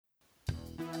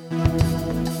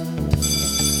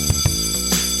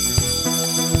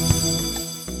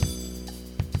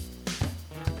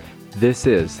This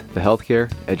is the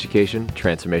Healthcare Education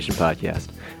Transformation Podcast,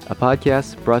 a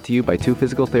podcast brought to you by two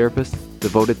physical therapists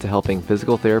devoted to helping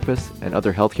physical therapists and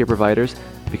other healthcare providers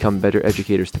become better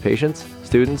educators to patients,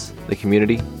 students, the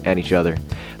community, and each other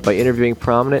by interviewing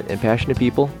prominent and passionate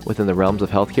people within the realms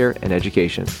of healthcare and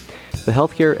education. The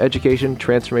Healthcare Education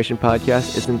Transformation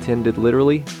Podcast is intended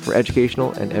literally for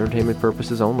educational and entertainment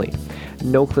purposes only.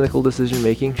 No clinical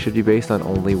decision-making should be based on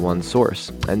only one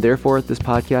source, and therefore this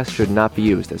podcast should not be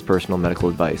used as personal medical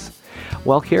advice.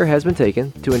 While care has been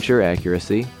taken to ensure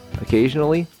accuracy,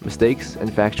 occasionally mistakes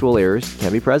and factual errors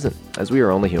can be present, as we are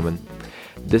only human.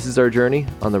 This is our journey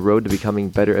on the road to becoming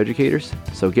better educators,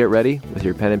 so get ready with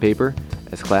your pen and paper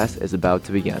as class is about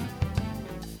to begin.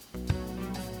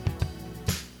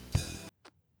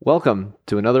 Welcome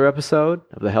to another episode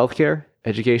of the Healthcare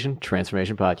Education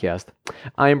Transformation Podcast.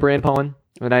 I am Brand Powen,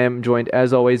 and I am joined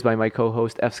as always by my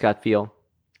co-host F. Scott Fiel.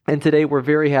 And today we're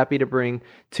very happy to bring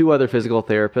two other physical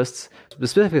therapists,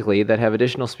 specifically that have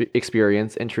additional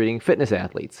experience in treating fitness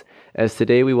athletes, as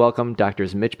today we welcome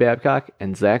Drs. Mitch Babcock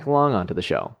and Zach Long onto the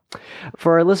show.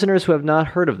 For our listeners who have not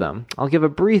heard of them, I'll give a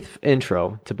brief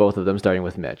intro to both of them, starting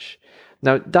with Mitch.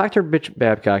 Now, Dr. Mitch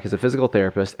Babcock is a physical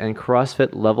therapist and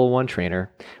CrossFit Level 1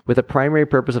 trainer with a primary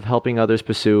purpose of helping others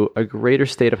pursue a greater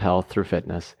state of health through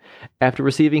fitness. After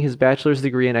receiving his bachelor's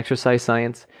degree in exercise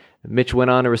science, Mitch went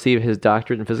on to receive his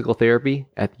doctorate in physical therapy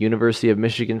at the University of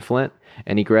Michigan Flint,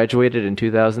 and he graduated in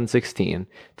 2016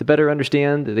 to better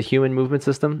understand the human movement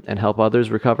system and help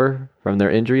others recover from their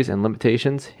injuries and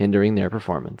limitations hindering their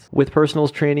performance. With personal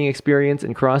training experience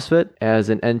in CrossFit as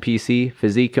an NPC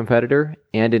physique competitor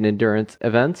and in endurance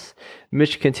events,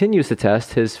 Mitch continues to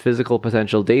test his physical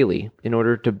potential daily in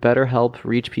order to better help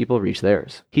people reach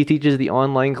theirs. He teaches the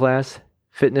online class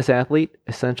Fitness Athlete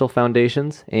Essential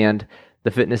Foundations and the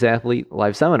Fitness Athlete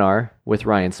Live Seminar with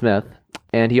Ryan Smith,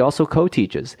 and he also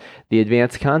co-teaches the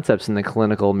advanced concepts in the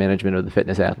clinical management of the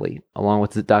fitness athlete, along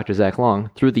with Dr. Zach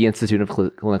Long, through the Institute of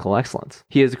Clinical Excellence.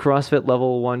 He is a CrossFit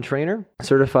Level 1 trainer,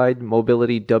 certified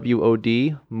mobility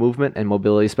WOD movement and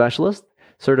mobility specialist,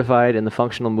 certified in the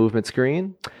functional movement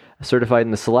screen, certified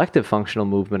in the selective functional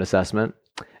movement assessment,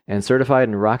 and certified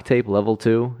in Rock Tape Level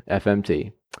 2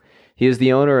 FMT. He is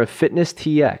the owner of Fitness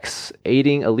TX,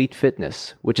 Aiding Elite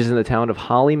Fitness, which is in the town of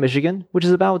Holly, Michigan, which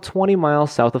is about 20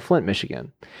 miles south of Flint,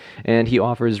 Michigan. And he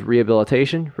offers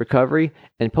rehabilitation, recovery,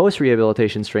 and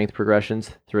post-rehabilitation strength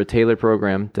progressions through a tailored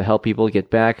program to help people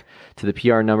get back to the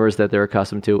PR numbers that they're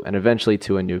accustomed to and eventually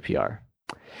to a new PR.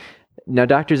 Now,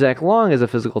 Dr. Zach Long is a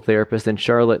physical therapist in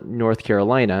Charlotte, North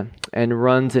Carolina, and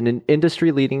runs an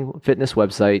industry-leading fitness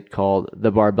website called The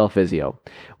Barbell Physio,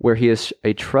 where he is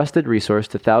a trusted resource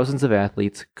to thousands of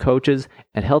athletes, coaches,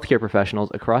 and healthcare professionals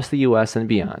across the U.S. and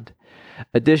beyond.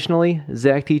 Additionally,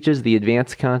 Zach teaches the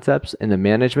advanced concepts in the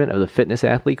management of the fitness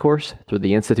athlete course through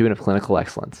the Institute of Clinical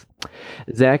Excellence.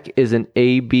 Zach is an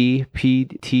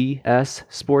ABPTS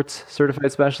sports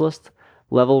certified specialist,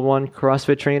 level 1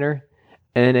 CrossFit trainer,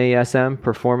 NASM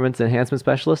Performance Enhancement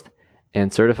Specialist,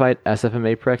 and Certified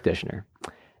SFMA Practitioner.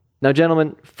 Now,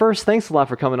 gentlemen, first, thanks a lot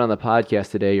for coming on the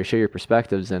podcast today or share your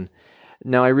perspectives. And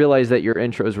now I realize that your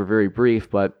intros were very brief,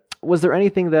 but was there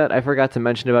anything that I forgot to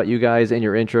mention about you guys in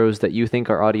your intros that you think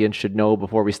our audience should know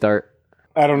before we start?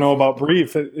 I don't know about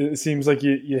brief. It seems like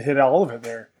you hit all of it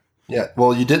there. Yeah,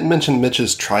 well, you didn't mention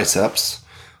Mitch's triceps,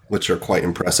 which are quite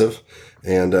impressive.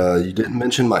 And you didn't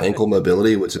mention my ankle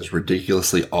mobility, which is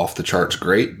ridiculously off the charts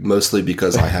great, mostly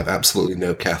because I have absolutely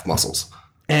no calf muscles.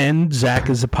 And Zach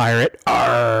is a pirate.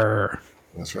 Arr.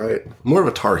 That's right. More of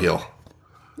a Tar Heel.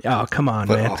 Oh, come on,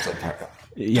 but man. Also Tar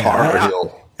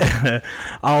Heel.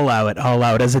 I'll allow it.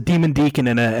 As a demon deacon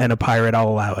and a pirate, I'll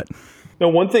allow it. Now,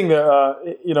 one thing that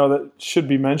that should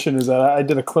be mentioned is that I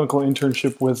did a clinical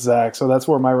internship with Zach, so that's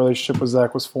where my relationship with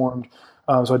Zach was formed.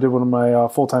 So I did one of my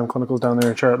full-time clinicals down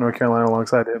there in Charlotte, North Carolina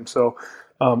alongside him. So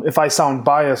if I sound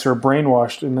biased or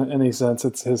brainwashed in any sense,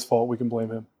 it's his fault. We can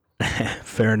blame him.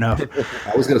 Fair enough.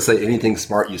 I was going to say anything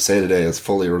smart you say today is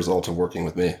fully a result of working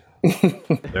with me.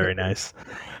 Very nice.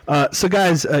 So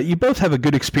guys, you both have a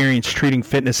good experience treating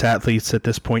fitness athletes at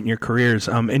this point in your careers.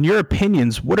 In your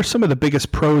opinions, what are some of the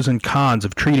biggest pros and cons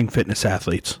of treating fitness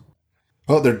athletes?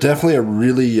 Well, they're definitely a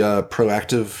really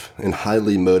proactive and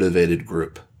highly motivated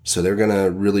group. So they're going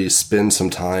to really spend some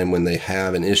time when they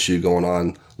have an issue going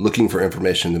on looking for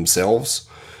information themselves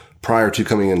prior to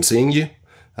coming and seeing you.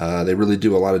 They really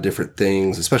do a lot of different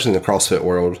things, especially in the CrossFit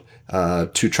world,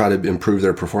 to try to improve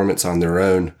their performance on their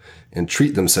own and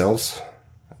treat themselves.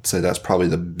 I'd say that's probably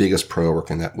the biggest pro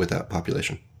working with that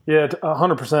population. Yeah,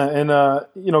 100%. And,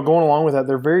 going along with that,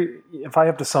 they're very, if I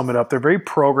have to sum it up, they're very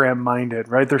program minded,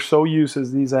 right?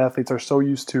 These athletes are so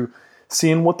used to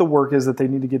seeing what the work is that they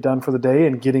need to get done for the day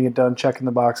and getting it done, checking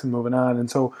the box and moving on. And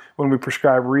so when we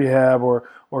prescribe rehab or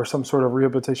some sort of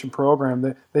rehabilitation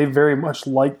program, they very much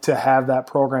like to have that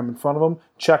program in front of them,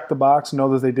 check the box, know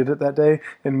that they did it that day,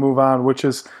 and move on, which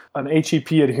is an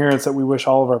HEP adherence that we wish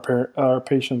all of our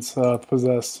patients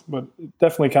possessed, but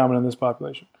definitely common in this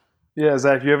population. Yeah,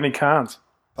 Zach, do you have any cons?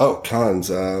 Oh,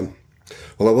 cons.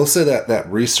 Well, I will say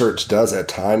that research does at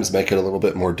times make it a little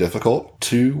bit more difficult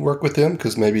to work with them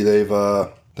because maybe they've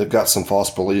got some false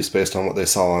beliefs based on what they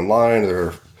saw online,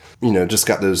 or just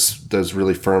got those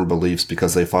really firm beliefs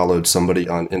because they followed somebody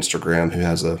on Instagram who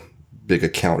has a big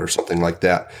account or something like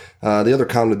that. The other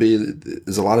con would be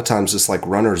is a lot of times, just like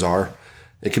runners are,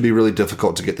 it can be really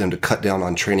difficult to get them to cut down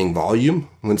on training volume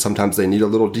when sometimes they need a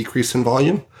little decrease in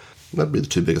volume. That'd be the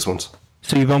two biggest ones.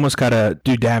 So you've almost got to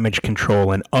do damage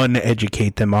control and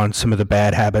uneducate them on some of the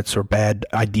bad habits or bad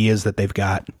ideas that they've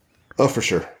got. Oh, for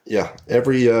sure. Yeah.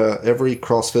 Every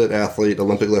CrossFit athlete,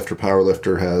 Olympic lifter, power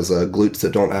lifter has glutes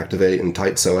that don't activate and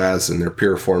tight psoas, and their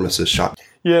piriformis is shot.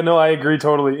 Yeah, no, I agree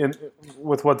totally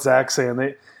with what Zach's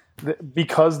saying.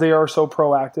 Because they are so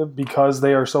proactive, because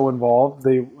they are so involved,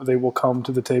 they will come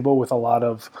to the table with a lot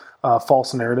of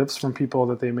false narratives from people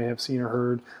that they may have seen or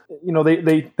heard.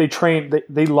 They train.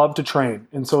 They love to train,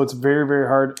 and so it's very, very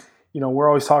hard. We're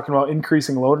always talking about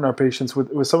increasing load in our patients.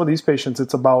 With some of these patients,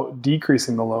 it's about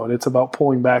decreasing the load. It's about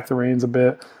pulling back the reins a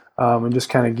bit and just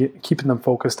kind of keeping them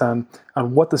focused on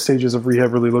what the stages of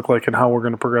rehab really look like and how we're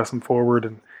going to progress them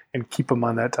forward and keep them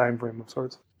on that time frame of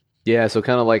sorts. Yeah, so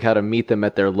kind of like how to meet them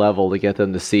at their level to get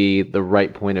them to see the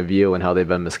right point of view and how they've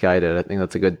been misguided. I think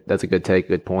that's a good take,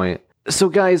 good point. So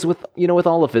guys, with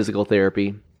all the physical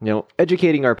therapy,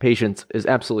 educating our patients is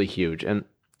absolutely huge, and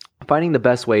finding the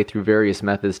best way through various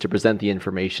methods to present the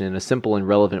information in a simple and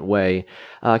relevant way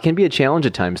can be a challenge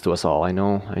at times to us all. I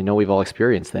know we've all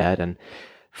experienced that. And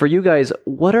for you guys,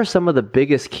 what are some of the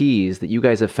biggest keys that you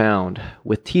guys have found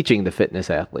with teaching the fitness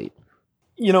athlete?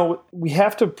 We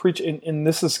have to preach, and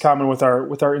this is common with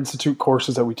our institute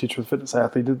courses that we teach with fitness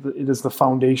athlete. It is the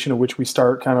foundation of which we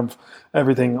start kind of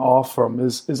everything off from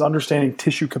is understanding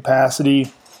tissue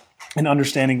capacity and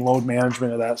understanding load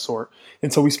management of that sort.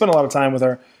 And so we spend a lot of time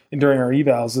during our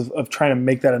evals of trying to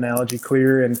make that analogy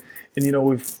clear. And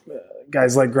we've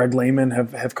guys like Greg Lehman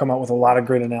have come out with a lot of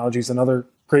great analogies, and other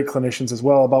great clinicians as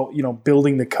well, about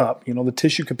building the cup. The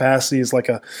tissue capacity is like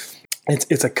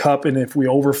it's a cup, and if we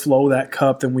overflow that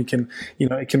cup, then we can,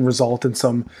 it can result in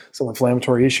some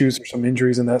inflammatory issues or some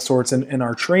injuries and that sorts. And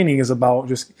our training is about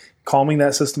just calming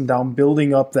that system down,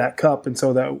 building up that cup, and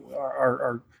so that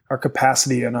our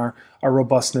capacity and our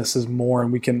robustness is more,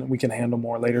 and we can handle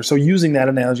more later. So using that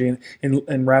analogy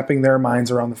and wrapping their minds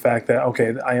around the fact that,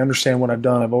 okay, I understand what I've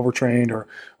done. I've overtrained or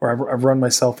I've run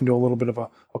myself into a little bit of a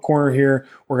corner here.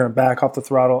 We're going to back off the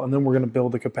throttle, and then we're going to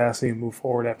build the capacity and move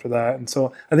forward after that. And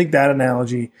so I think that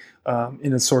analogy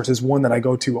in its source is one that I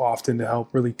go to often to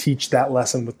help really teach that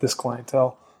lesson with this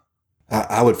clientele.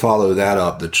 I would follow that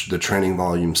up, the training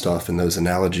volume stuff and those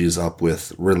analogies up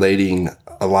with relating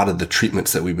a lot of the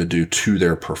treatments that we would do to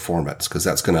their performance, because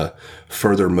that's going to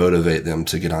further motivate them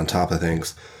to get on top of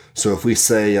things. So if we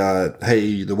say,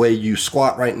 hey, the way you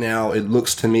squat right now, it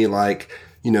looks to me like,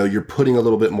 you're putting a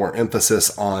little bit more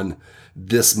emphasis on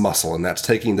this muscle, and that's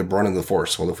taking the brunt of the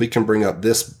force. Well, if we can bring up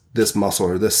this muscle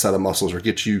or this set of muscles or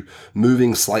get you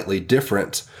moving slightly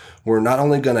different, we're not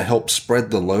only going to help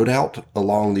spread the load out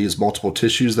along these multiple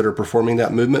tissues that are performing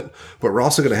that movement, but we're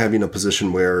also going to have you in a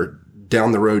position where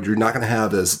down the road, you're not going to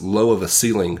have as low of a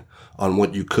ceiling on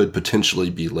what you could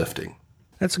potentially be lifting.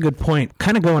 That's a good point.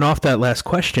 Kind of going off that last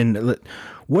question,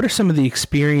 what are some of the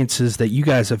experiences that you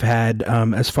guys have had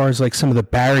as far as like some of the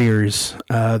barriers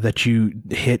that you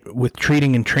hit with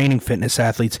treating and training fitness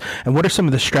athletes? And what are some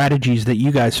of the strategies that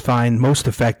you guys find most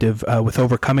effective with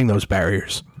overcoming those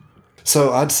barriers?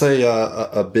 So I'd say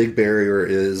a big barrier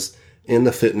is in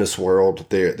the fitness world,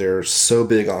 they're so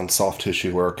big on soft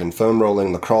tissue work and foam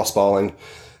rolling, lacrosse balling,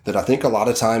 that I think a lot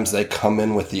of times they come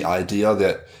in with the idea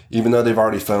that even though they've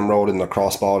already foam rolled and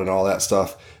lacrosse balled and all that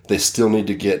stuff, they still need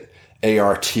to get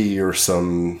ART or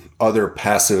some other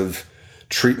passive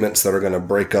treatments that are going to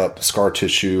break up scar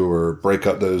tissue or break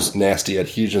up those nasty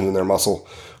adhesions in their muscle,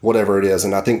 whatever it is.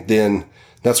 And I think then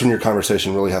that's when your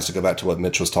conversation really has to go back to what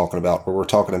Mitch was talking about, where we're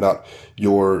talking about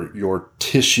your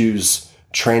tissues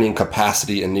training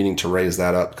capacity and needing to raise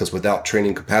that up, because without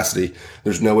training capacity,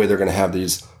 there's no way they're going to have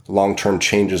these long-term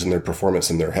changes in their performance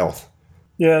and their health.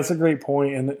 Yeah, that's a great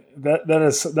point, and that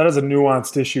is a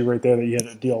nuanced issue right there that you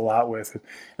have to deal a lot with.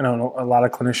 And I know a lot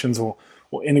of clinicians will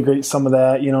integrate some of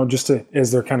that, just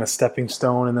as their kind of stepping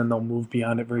stone, and then they'll move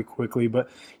beyond it very quickly.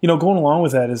 But going along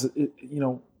with that is,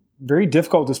 very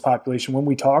difficult, this population. When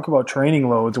we talk about training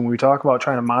loads and when we talk about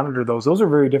trying to monitor those are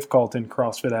very difficult in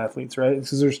CrossFit athletes, right?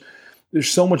 Because there's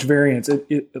so much variance.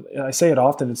 I say it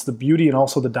often, it's the beauty and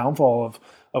also the downfall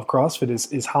of CrossFit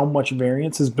is how much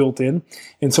variance is built in.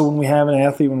 And so when we have an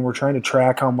athlete, when we're trying to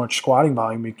track how much squatting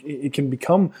volume, it can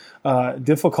become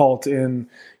difficult in,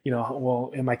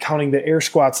 well, am I counting the air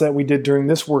squats that we did during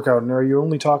this workout? And are you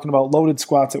only talking about loaded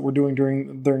squats that we're doing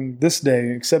during this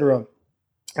day, et cetera?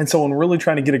 And so when we're really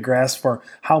trying to get a grasp for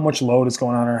how much load is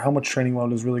going on or how much training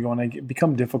load is really going on, it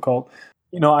become difficult.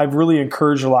 I've really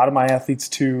encouraged a lot of my athletes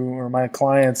or my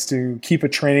clients to keep a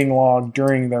training log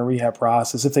during their rehab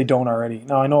process if they don't already.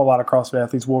 Now, I know a lot of CrossFit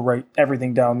athletes will write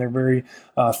everything down. They're very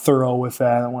thorough with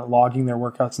that and logging their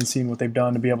workouts and seeing what they've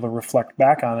done to be able to reflect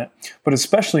back on it. But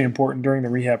especially important during the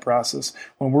rehab process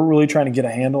when we're really trying to get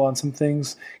a handle on some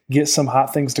things, get some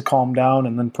hot things to calm down,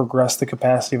 and then progress the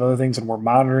capacity of other things, and we're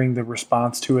monitoring the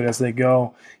response to it as they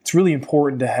go. It's really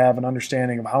important to have an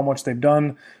understanding of how much they've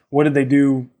done. What did they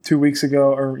do 2 weeks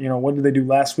ago? Or, what did they do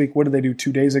last week? What did they do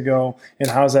 2 days ago? And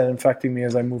how is that affecting me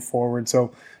as I move forward?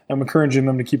 So I'm encouraging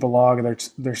them to keep a log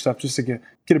of their stuff just to get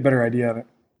a better idea of it.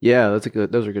 Yeah,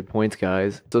 those are good points,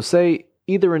 guys. So say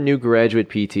either a new graduate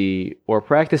PT or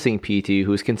practicing PT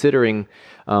who's considering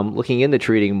looking into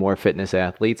treating more fitness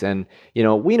athletes. And,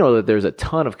 we know that there's a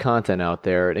ton of content out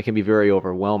there and it can be very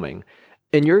overwhelming.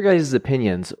 In your guys'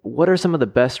 opinions, what are some of the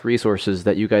best resources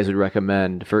that you guys would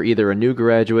recommend for either a new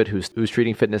graduate who's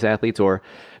treating fitness athletes or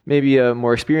maybe a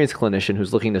more experienced clinician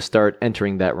who's looking to start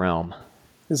entering that realm?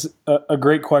 It's a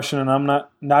great question, and I'm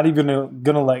not even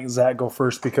going to let Zach go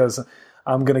first because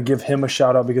I'm going to give him a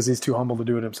shout out because he's too humble to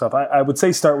do it himself. I would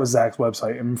say start with Zach's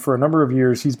website. And for a number of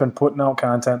years, he's been putting out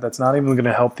content that's not even going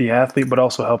to help the athlete, but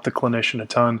also help the clinician a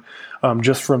ton,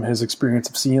 just from his experience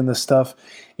of seeing this stuff.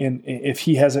 And if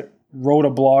he hasn't wrote a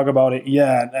blog about it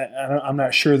yet, I'm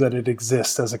not sure that it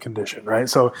exists as a condition, right?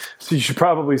 So you should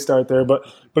probably start there.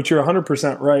 But you're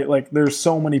 100% right. Like, there's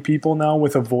so many people now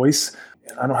with a voice.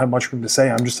 I don't have much room to say.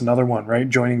 I'm just another one, right?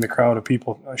 Joining the crowd of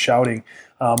people shouting.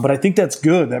 But I think that's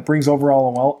good. That brings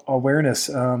overall awareness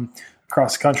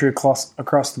across the country, across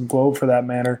the globe for that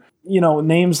matter.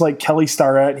 Names like Kelly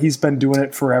Starrett, he's been doing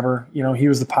it forever. He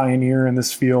was the pioneer in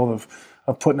this field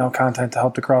of putting out content to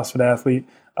help the CrossFit athlete.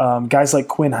 Guys like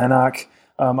Quinn Hennock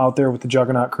out there with the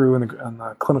Juggernaut crew and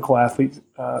the clinical athlete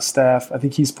staff. I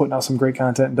think he's putting out some great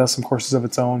content and does some courses of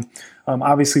its own.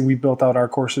 Obviously, we built out our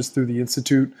courses through the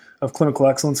Institute of Clinical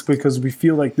Excellence because we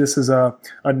feel like this is a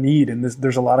need, and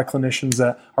there's a lot of clinicians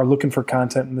that are looking for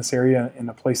content in this area and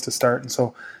a place to start. And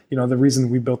so, the reason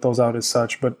we built those out is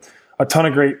such. But a ton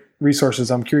of great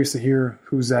resources. I'm curious to hear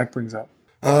who Zach brings up.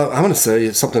 I'm going to say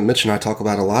it's something Mitch and I talk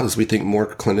about a lot is we think more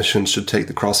clinicians should take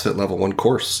the CrossFit Level 1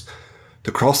 course.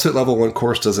 The CrossFit Level 1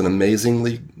 course does an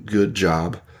amazingly good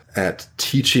job at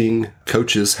teaching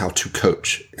coaches how to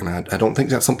coach. And I don't think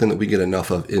that's something that we get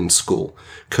enough of in school.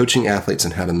 Coaching athletes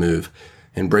and how to move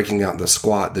and breaking out the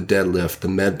squat, the deadlift, the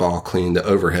med ball clean, the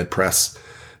overhead press.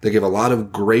 They give a lot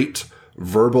of great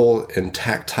verbal and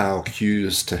tactile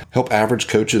cues to help average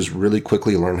coaches really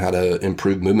quickly learn how to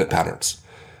improve movement patterns.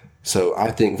 So I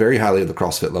think very highly of the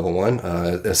CrossFit Level 1.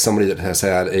 As somebody that has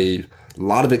had a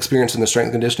lot of experience in the strength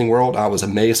and conditioning world, I was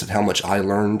amazed at how much I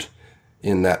learned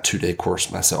in that 2-day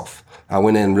course myself. I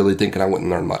went in really thinking I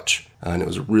wouldn't learn much, and it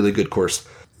was a really good course.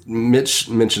 Mitch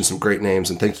mentioned some great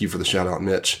names, and thank you for the shout out,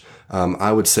 Mitch.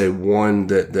 I would say one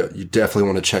that you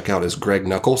definitely want to check out is Greg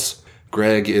Nuckols.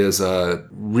 Greg is a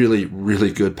really,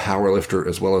 really good power lifter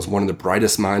as well as one of the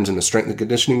brightest minds in the strength and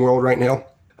conditioning world right now.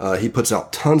 He puts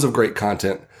out tons of great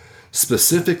content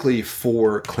specifically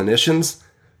for clinicians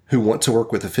who want to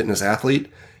work with a fitness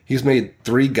athlete. He's made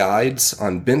 3 guides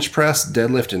on bench press,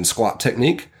 deadlift, and squat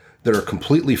technique that are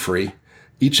completely free.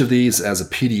 Each of these as a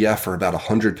PDF are about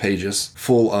 100 pages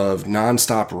full of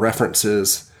nonstop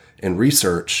references and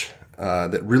research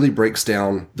that really breaks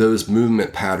down those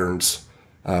movement patterns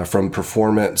from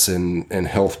performance and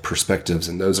health perspectives.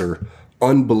 And those are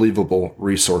unbelievable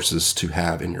resources to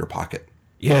have in your pocket.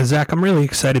 Yeah, Zach, I'm really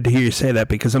excited to hear you say that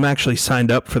because I'm actually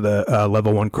signed up for the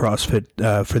Level 1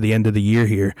 CrossFit for the end of the year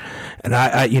here. And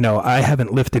I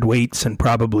haven't lifted weights in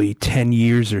probably 10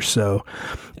 years or so.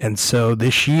 And so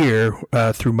this year,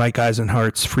 through Mike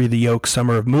Eisenhardt's Free the Yoke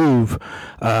Summer of Move,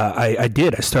 I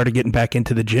started getting back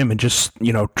into the gym and just,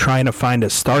 trying to find a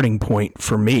starting point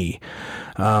for me.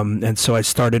 And so I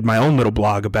started my own little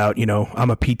blog about, I'm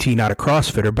a PT, not a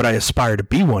CrossFitter, but I aspire to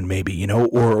be one maybe,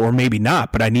 or maybe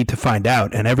not, but I need to find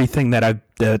out. And everything that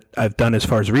I've done as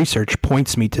far as research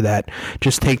points me to that.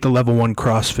 Just take the Level 1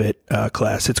 CrossFit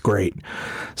class. It's great.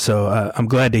 So I'm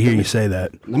glad to hear you say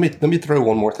that. Let me throw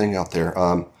one more thing out there.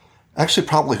 Actually,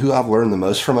 probably who I've learned the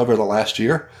most from over the last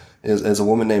year is a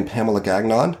woman named Pamela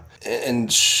Gagnon.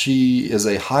 And she is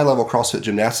a high-level CrossFit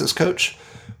gymnastics coach.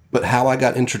 But how I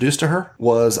got introduced to her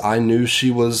was I knew she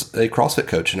was a CrossFit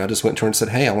coach. And I just went to her and said,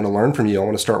 hey, I want to learn from you. I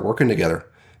want to start working together.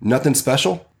 Nothing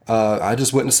special. I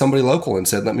just went to somebody local and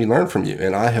said, let me learn from you.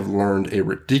 And I have learned a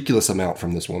ridiculous amount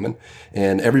from this woman.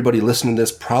 And everybody listening to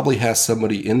this probably has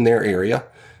somebody in their area.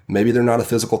 Maybe they're not a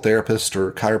physical therapist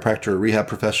or chiropractor or rehab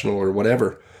professional or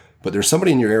whatever, but there's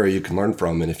somebody in your area you can learn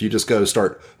from. And if you just go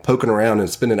start poking around and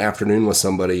spend an afternoon with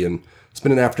somebody and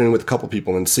spend an afternoon with a couple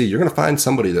people and see, you're going to find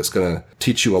somebody that's going to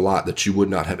teach you a lot that you would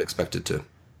not have expected to.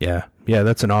 Yeah,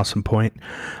 that's an awesome point.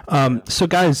 So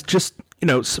guys, just,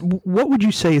 what would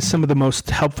you say is some of the most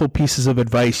helpful pieces of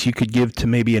advice you could give to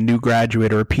maybe a new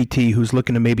graduate or a PT who's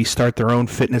looking to maybe start their own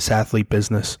fitness athlete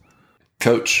business?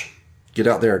 Coach. Get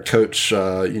out there and coach.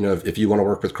 If you want to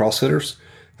work with CrossFitters,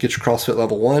 get your CrossFit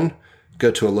level 1,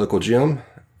 go to a local gym,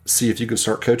 see if you can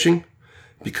start coaching,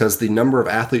 because the number of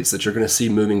athletes that you're going to see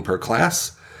moving per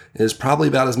class is probably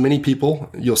about as many people.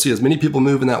 You'll see as many people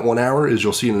move in that 1 hour as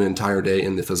you'll see in an entire day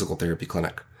in the physical therapy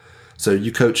clinic. So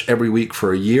you coach every week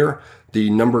for a year. The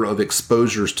number of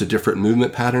exposures to different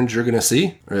movement patterns you're going to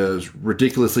see is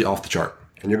ridiculously off the chart.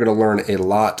 And you're going to learn a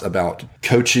lot about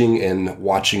coaching and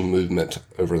watching movement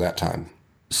over that time.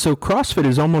 So CrossFit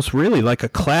is almost really like a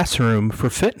classroom for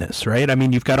fitness, right? I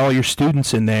mean, you've got all your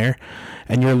students in there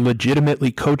and you're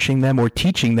legitimately coaching them or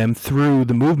teaching them through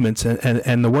the movements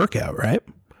and the workout, right?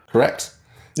 Correct.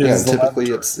 Yeah,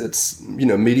 typically it's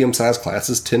medium-sized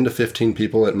classes, 10 to 15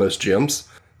 people at most gyms.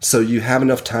 So you have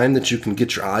enough time that you can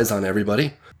get your eyes on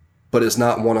everybody, but it's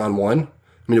not one-on-one. I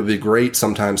mean, it would be great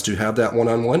sometimes to have that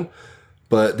one-on-one,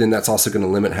 but then that's also going to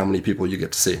limit how many people you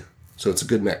get to see. So it's a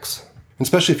good mix.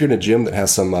 Especially if you're in a gym that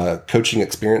has some coaching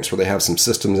experience where they have some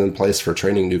systems in place for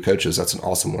training new coaches, that's an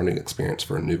awesome learning experience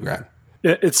for a new grad.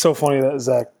 It's so funny that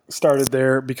Zach started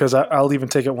there, because I'll even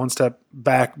take it one step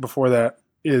back before that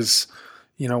is,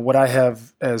 what I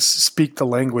have as speak the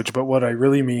language, but what I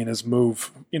really mean is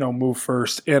move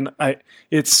first. And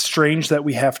it's strange that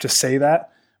we have to say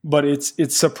that, but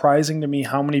it's surprising to me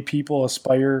how many people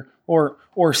aspire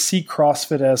or see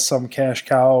CrossFit as some cash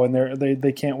cow, and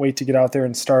they can't wait to get out there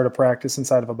and start a practice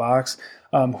inside of a box,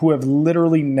 who have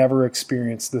literally never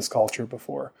experienced this culture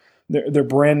before. They're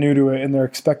brand new to it, and they're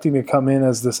expecting to come in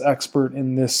as this expert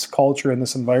in this culture, in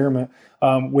this environment,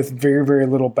 with very, very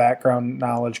little background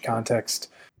knowledge, context,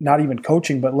 not even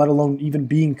coaching, but let alone even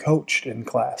being coached in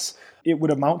class. It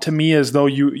would amount to me as though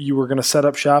you were going to set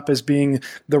up shop as being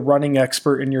the running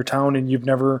expert in your town and you've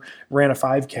never ran a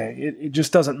 5K. It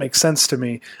just doesn't make sense to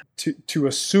me to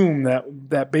assume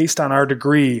that based on our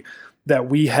degree that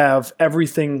we have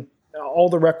everything, all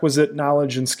the requisite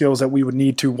knowledge and skills that we would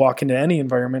need to walk into any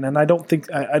environment. And I don't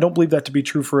believe that to be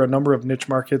true for a number of niche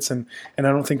markets, and I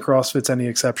don't think CrossFit's any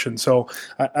exception. So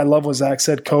I love what Zach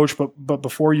said, coach, but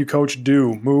before you coach,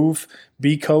 move,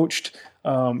 be coached.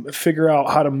 Figure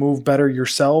out how to move better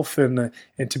yourself and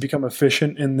to become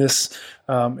efficient in this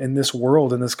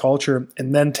world, in this culture,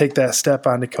 and then take that step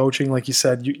onto coaching. Like you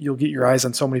said, you'll get your eyes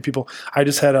on so many people. I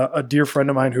just had a dear friend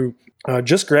of mine who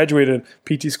just graduated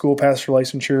PT school, passed for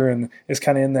licensure, and is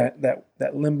kind of in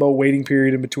that limbo waiting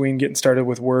period in between getting started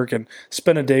with work, and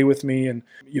spent a day with me and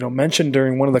mentioned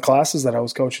during one of the classes that I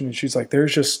was coaching, and she's like,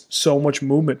 there's just so much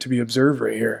movement to be observed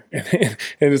right here. And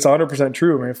it's 100%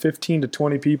 true. I mean, 15 to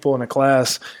 20 people in a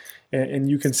class, and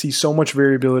you can see so much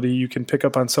variability. You can pick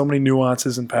up on so many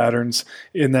nuances and patterns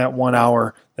in that 1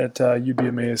 hour that you'd be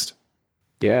amazed.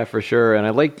 Yeah, for sure. And I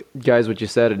like, guys, what you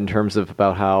said in terms of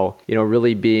about how,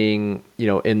 really being,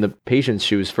 in the patient's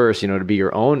shoes first, to be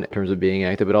your own in terms of being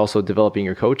active, but also developing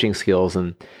your coaching skills.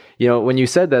 And, when you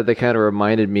said that, that kind of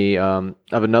reminded me of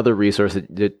another resource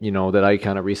that I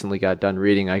kind of recently got done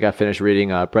reading. I got finished reading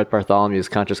Brett Bartholomew's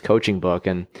Conscious Coaching book,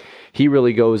 and he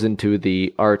really goes into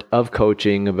the art of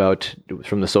coaching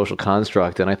from the social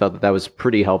construct. And I thought that was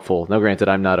pretty helpful. Now, granted,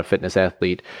 I'm not a fitness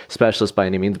athlete specialist by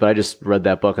any means, but I just read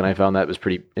that book and I found that was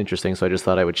pretty interesting. So I just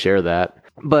thought I would share that.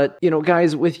 But,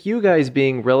 guys, with you guys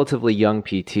being relatively young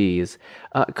PTs,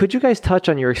 could you guys touch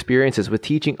on your experiences with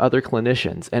teaching other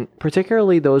clinicians, and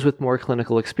particularly those with more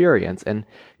clinical experience, and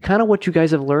kind of what you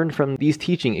guys have learned from these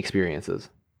teaching experiences?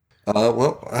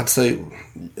 Well, I'd say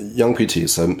young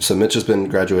PTs. So Mitch has been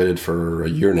graduated for a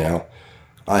year now.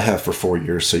 I have for 4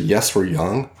 years. So yes, we're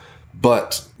young,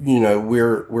 but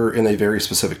we're in a very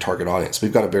specific target audience.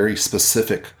 We've got a very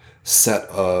specific set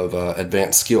of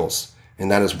advanced skills, and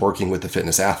that is working with the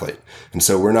fitness athlete. And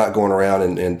so we're not going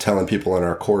around and telling people in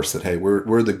our course that, hey,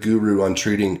 we're the guru on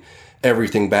treating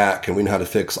everything back and we know how to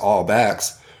fix all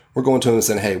backs. We're going to them and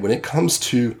saying, hey, when it comes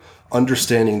to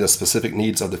understanding the specific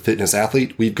needs of the fitness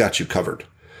athlete, we've got you covered.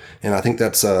 And I think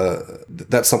that's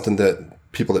something that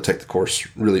people that take the course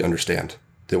really understand,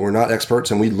 that we're not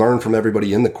experts and we learn from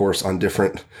everybody in the course on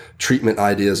different treatment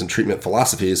ideas and treatment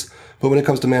philosophies. But when it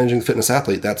comes to managing the fitness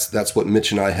athlete, that's what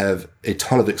Mitch and I have a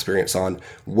ton of experience on,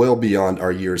 well beyond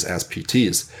our years as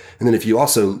PTs. And then if you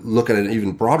also look at it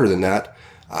even broader than that,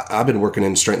 I've been working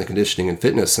in strength and conditioning and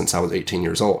fitness since I was 18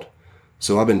 years old.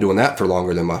 So I've been doing that for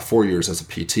longer than my 4 years as a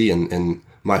PT, and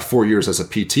my 4 years as a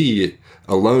PT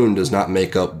alone does not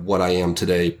make up what I am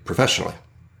today professionally.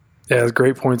 Yeah, that's a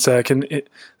great point, Zach. And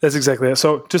that's exactly that.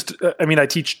 So I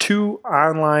teach 2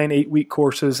 online 8-week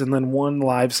courses and then 1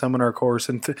 live seminar course.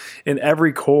 And in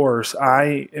every course,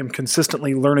 I am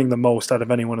consistently learning the most out of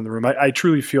anyone in the room. I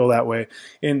truly feel that way.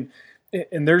 And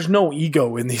there's no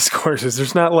ego in these courses.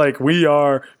 There's not like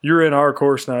you're in our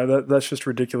course now. That's just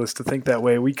ridiculous to think that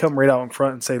way. We come right out in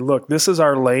front and say, look, this is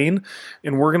our lane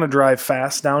and we're going to drive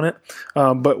fast down it.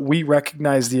 But we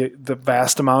recognize the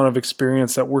vast amount of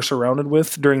experience that we're surrounded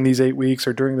with during these 8 weeks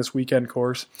or during this weekend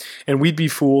course. And we'd be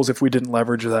fools if we didn't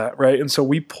leverage that, right? And so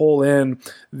we pull in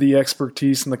the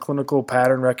expertise and the clinical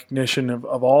pattern recognition of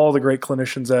all the great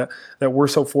clinicians that we're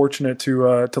so fortunate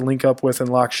to link up with and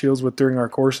lock shields with during our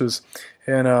courses.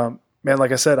 And man,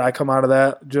 like I said, I come out of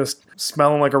that just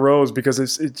smelling like a rose because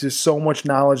it's just so much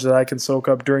knowledge that I can soak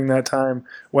up during that time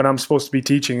when I'm supposed to be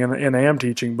teaching and I am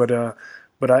teaching, but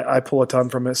I pull a ton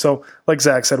from it. So like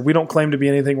Zach said, we don't claim to be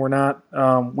anything we're not.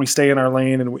 We stay in our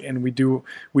lane and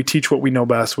we teach what we know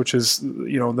best, which is,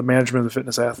 the management of the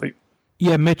fitness athlete.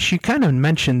 Yeah, Mitch, you kind of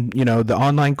mentioned, the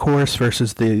online course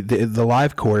versus the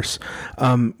live course.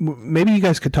 Maybe you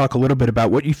guys could talk a little bit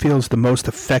about what you feel is the most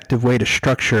effective way to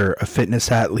structure a fitness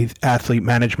athlete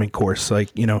management course.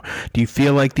 Like, do you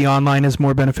feel like the online is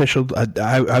more beneficial?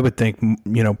 I would think,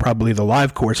 probably the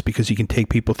live course because you can take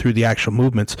people through the actual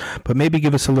movements. But maybe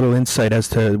give us a little insight as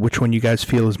to which one you guys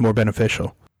feel is more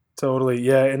beneficial. Totally,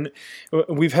 yeah. And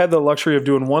we've had the luxury of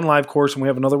doing 1 live course, and we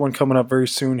have another one coming up very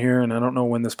soon here, and I don't know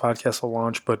when this podcast will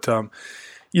launch, but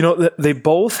they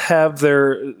both have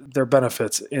their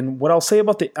benefits. And what I'll say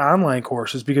about the online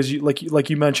course is because like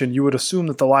you mentioned, you would assume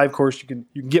that the live course you can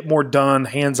get more done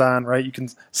hands-on, right? You can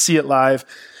see it live.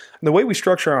 And the way we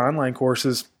structure our online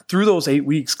courses, through those 8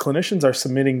 weeks, clinicians are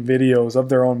submitting videos of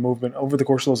their own movement over the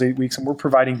course of those 8 weeks, and we're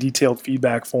providing detailed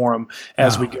feedback for them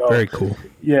as we go. Very cool.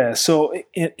 Yeah. So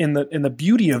in the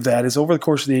beauty of that is over the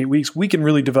course of the 8 weeks, we can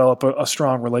really develop a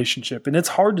strong relationship, and it's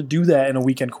hard to do that in a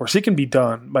weekend course. It can be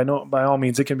done by all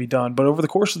means. It can be done, but over the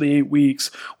course of the 8 weeks,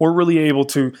 we're really able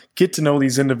to get to know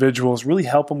these individuals, really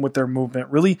help them with their movement,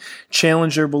 really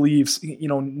challenge their beliefs,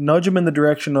 nudge them in the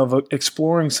direction of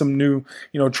exploring some new,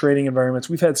 training environments.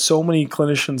 We've had so many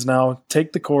clinicians now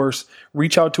take the course,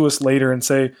 reach out to us later and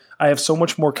say, I have so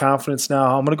much more confidence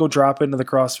now. I'm going to go drop into the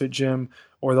CrossFit gym.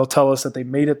 Or they'll tell us that they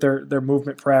made it their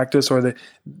movement practice, or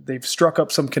they've struck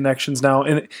up some connections now.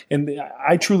 And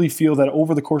I truly feel that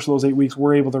over the course of those 8 weeks,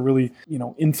 we're able to really,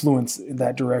 influence in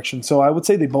that direction. So I would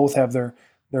say they both have their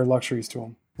luxuries to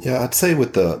them. Yeah, I'd say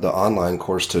with the online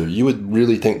course too, you would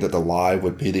really think that the live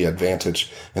would be the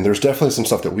advantage. And there's definitely some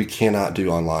stuff that we cannot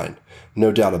do online.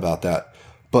 No doubt about that.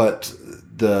 But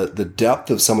the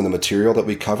depth of some of the material that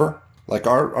we cover, like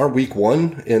our week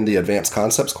 1 in the advanced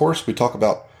concepts course, we talk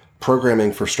about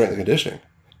programming for strength and conditioning.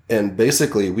 And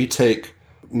basically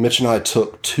Mitch and I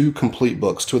took 2 complete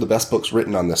books, 2 of the best books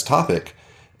written on this topic,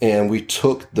 and we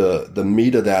took the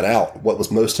meat of that out, what was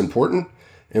most important,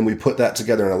 and we put that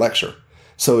together in a lecture.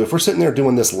 So if we're sitting there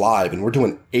doing this live and we're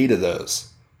doing 8 of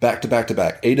those back to back to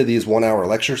back, 8 of these 1-hour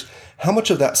lectures, how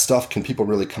much of that stuff can people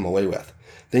really come away with?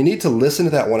 They need to listen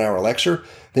to that 1-hour lecture.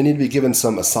 They need to be given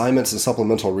some assignments and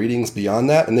supplemental readings beyond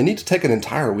that. And they need to take an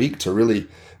entire week to really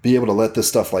be able to let this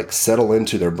stuff settle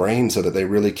into their brain so that they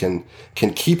really can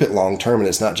keep it long term. And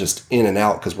it's not just in and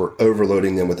out because we're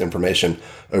overloading them with information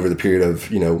over the period of,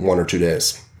 1 or 2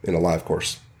 days in a live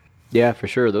course. Yeah, for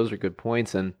sure. Those are good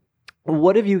points. And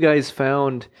what have you guys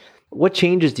found? What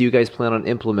changes do you guys plan on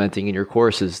implementing in your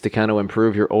courses to kind of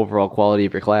improve your overall quality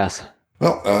of your class?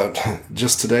 Well,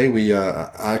 just today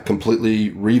I completely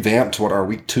revamped what our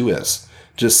week 2 is.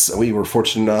 We were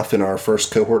fortunate enough in our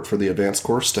first cohort for the advanced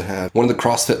course to have one of the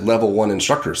CrossFit Level 1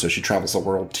 instructors. So she travels the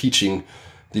world teaching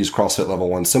these CrossFit Level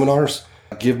 1 seminars,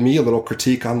 give me a little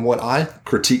critique on what I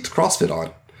critiqued CrossFit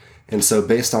on. And so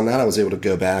based on that, I was able to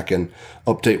go back and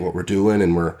update what we're doing,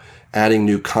 and we're adding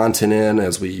new content in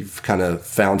as we've kind of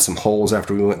found some holes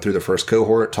after we went through the first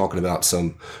cohort, talking about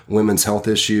some women's health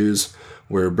issues.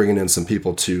 We're bringing in some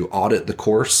people to audit the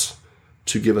course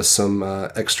to give us some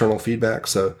external feedback.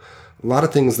 So a lot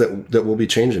of things that will be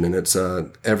changing, and it's a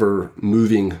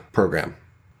ever-moving program.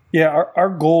 Yeah, our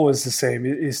goal is the same,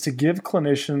 is to give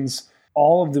clinicians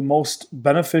all of the most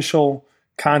beneficial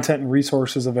content and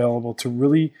resources available to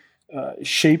really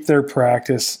shape their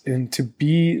practice and to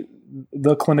be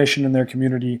the clinician in their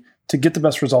community to get the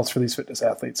best results for these fitness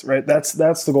athletes, right? That's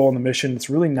the goal and the mission. It's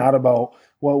really not about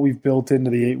what we've built into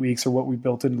the 8 weeks or what we've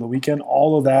built into the weekend.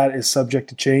 All of that is subject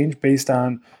to change based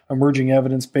on emerging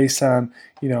evidence, based on,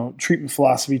 treatment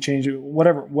philosophy change,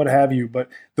 whatever, what have you. But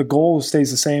the goal stays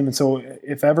the same. And so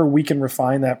if ever we can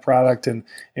refine that product, and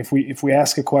if we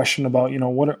ask a question about,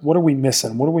 what are we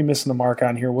missing? What are we missing the mark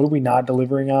on here? What are we not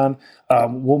delivering on?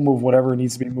 We'll move whatever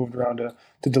needs to be moved around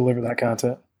to deliver that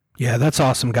content. Yeah, that's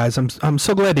awesome, guys. I'm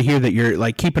so glad to hear that you're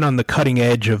like keeping on the cutting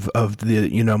edge of the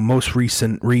most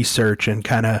recent research and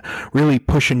kind of really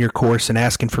pushing your course and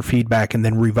asking for feedback and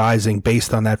then revising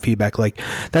based on that feedback. Like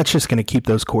that's just going to keep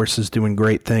those courses doing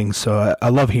great things. So I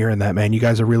love hearing that, man. You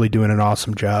guys are really doing an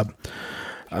awesome job.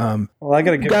 Well, I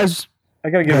got to give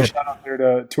a shout out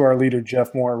there to our leader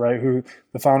Jeff Moore, right? Who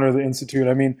the founder of the Institute.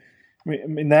 I mean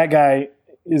that guy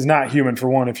is not human, for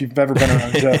one. If you've ever been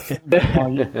around Jeff,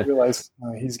 you realize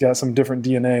he's got some different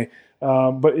DNA.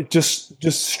 But it just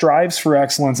strives for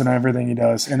excellence in everything he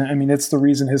does. And I mean, it's the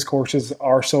reason his courses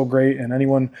are so great, and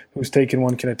anyone who's taken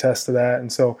one can attest to that.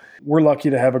 And so we're lucky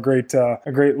to have a great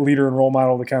leader and role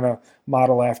model to kind of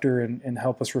model after and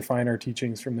help us refine our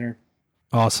teachings from there.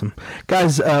 Awesome.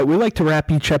 Guys, we like to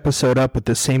wrap each episode up with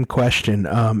the same question.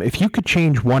 If you could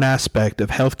change one aspect of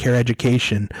healthcare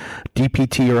education,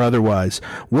 DPT or otherwise,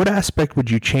 what aspect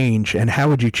would you change and how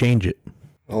would you change it?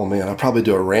 Oh, man, I'll probably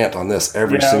do a rant on this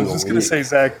every single week. I was just going to say,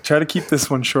 Zach, try to keep this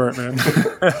one short, man.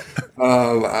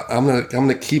 I'm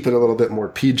gonna keep it a little bit more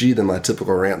PG than my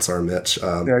typical rants are, Mitch.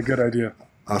 Yeah, good idea.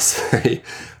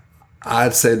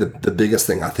 I'd say the biggest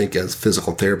thing I think as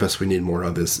physical therapists we need more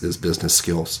of is business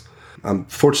skills. I'm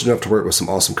fortunate enough to work with some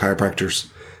awesome chiropractors,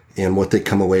 and what they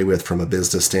come away with from a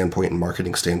business standpoint and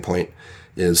marketing standpoint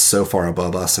is so far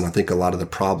above us. And I think a lot of the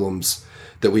problems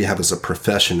that we have as a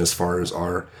profession as far as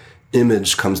our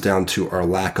image comes down to our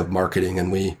lack of marketing.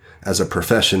 And we, as a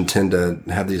profession, tend to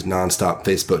have these nonstop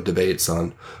Facebook debates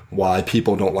on why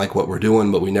people don't like what we're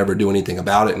doing, but we never do anything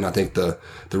about it. And I think the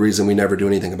reason we never do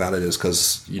anything about it is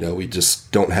because, we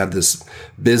just don't have this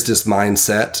business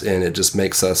mindset, and it just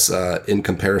makes us, in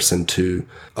comparison to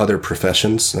other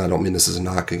professions, and I don't mean this as a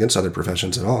knock against other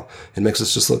professions at all, it makes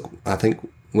us just look, I think,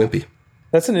 wimpy.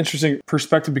 That's an interesting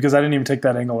perspective because I didn't even take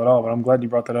that angle at all, but I'm glad you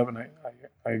brought that up, and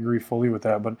I agree fully with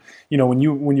that. But when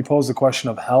you pose the question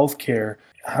of healthcare,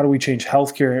 how do we change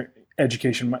healthcare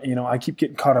education? I keep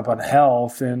getting caught up on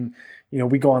health, and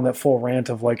we go on that full rant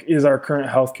of like, is our current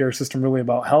healthcare system really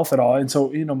about health at all? And so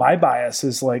my bias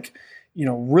is like,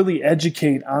 really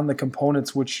educate on the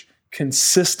components which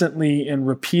consistently and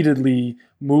repeatedly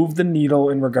move the needle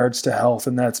in regards to health,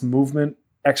 and that's movement,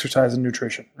 exercise, and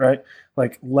nutrition, right?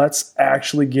 Like, let's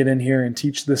actually get in here and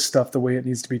teach this stuff the way it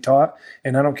needs to be taught.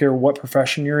 And I don't care what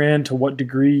profession you're in, to what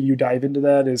degree you dive into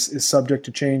that is subject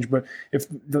to change. But if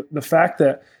the fact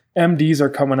that MDs are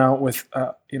coming out with,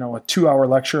 a 2-hour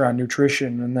lecture on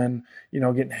nutrition and then,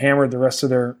 getting hammered the rest of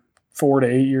their 4 to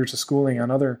 8 years of schooling on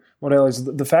other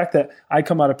modalities, the fact that I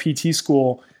come out of PT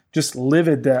school just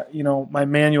livid that, my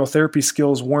manual therapy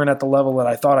skills weren't at the level that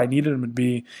I thought I needed them to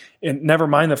be. And never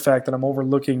mind the fact that I'm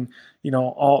overlooking,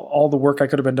 all the work I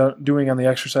could have been doing on the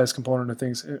exercise component of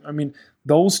things. I mean,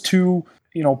 those two,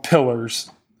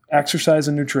 pillars, exercise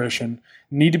and nutrition,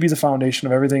 need to be the foundation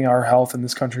of everything our health in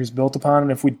this country is built upon.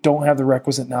 And if we don't have the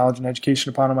requisite knowledge and education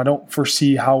upon them, I don't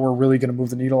foresee how we're really going to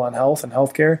move the needle on health and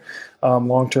healthcare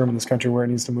long-term in this country where it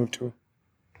needs to move to.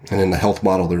 And in the health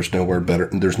model, there's no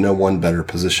one better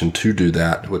position to do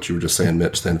that, what you were just saying,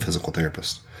 Mitch, than physical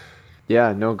therapist.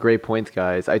 Yeah, no, great points,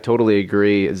 guys. I totally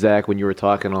agree, Zach, when you were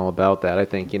talking all about that. I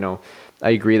think, I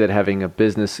agree that having a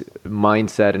business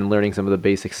mindset and learning some of the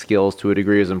basic skills to a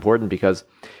degree is important because,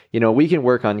 we can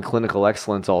work on clinical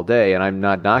excellence all day, and I'm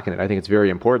not knocking it. I think it's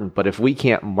very important. But if we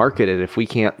can't market it, if we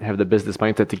can't have the business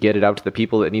mindset to get it out to the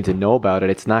people that need to know about it,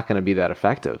 it's not going to be that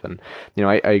effective. And,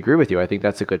 I agree with you. I think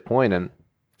that's a good point. And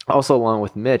also, along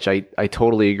with Mitch, I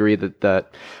totally agree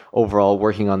that overall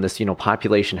working on this,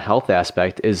 population health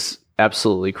aspect is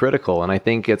absolutely critical. And I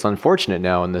think it's unfortunate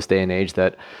now in this day and age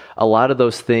that a lot of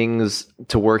those things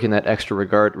to work in that extra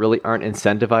regard really aren't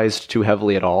incentivized too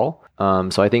heavily at all.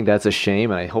 So I think that's a shame,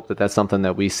 and I hope that that's something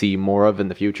that we see more of in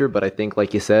the future. But I think,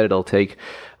 like you said, it'll take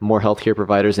more healthcare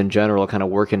providers in general kind of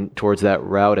working towards that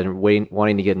route and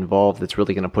wanting to get involved. That's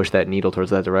really going to push that needle towards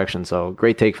that direction. So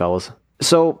great take, fellas.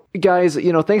 So guys,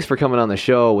 thanks for coming on the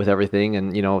show with everything.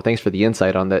 And, thanks for the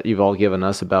insight on that you've all given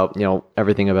us about,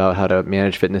 everything about how to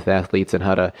manage fitness athletes and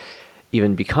how to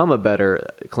even become a better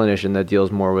clinician that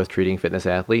deals more with treating fitness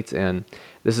athletes. And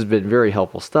this has been very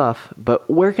helpful stuff. But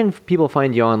where can people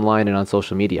find you online and on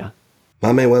social media?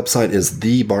 My main website is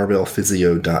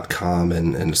thebarbellphysio.com,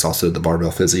 and it's also the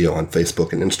Barbell Physio on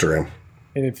Facebook and Instagram.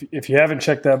 And if you haven't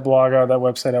checked that blog out, that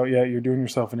website out yet, you're doing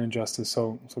yourself an injustice.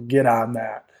 So get on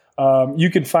that. You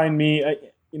can find me.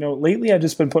 Lately I've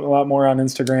just been putting a lot more on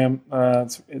Instagram.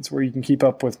 It's where you can keep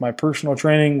up with my personal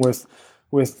training, with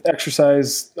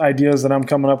exercise ideas that I'm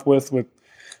coming up with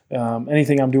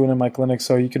anything I'm doing in my clinic.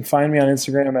 So you can find me on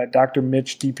Instagram at Dr.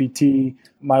 Mitch DPT.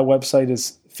 My website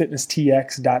is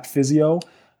fitnesstx.physio.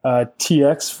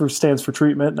 TX stands for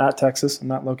treatment, not Texas. I'm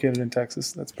not located in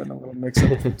Texas. That's been a little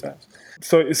mix-up a few times.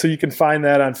 So you can find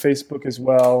that on Facebook as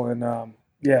well. And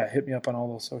hit me up on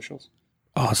all those socials.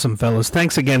 Awesome, fellas.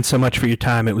 Thanks again so much for your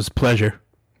time. It was a pleasure.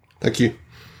 Thank you.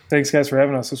 Thanks, guys, for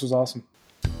having us. This was awesome.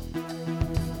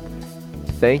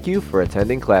 Thank you for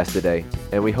attending class today,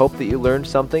 and we hope that you learned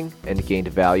something and gained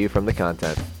value from the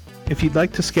content. If you'd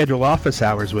like to schedule office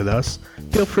hours with us,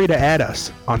 feel free to add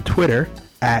us on Twitter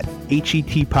at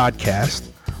HET Podcast,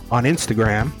 on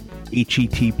Instagram,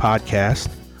 HET Podcast,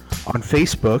 on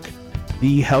Facebook,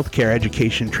 the Healthcare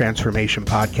Education Transformation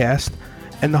Podcast,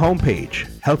 and the homepage,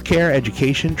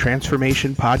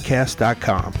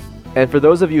 healthcareeducationtransformationpodcast.com. And for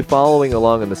those of you following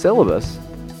along in the syllabus,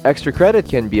 extra credit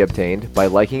can be obtained by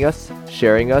liking us,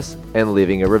 sharing us, and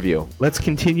leaving a review. Let's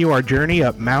continue our journey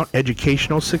up Mount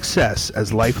Educational Success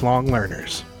as lifelong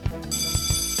learners.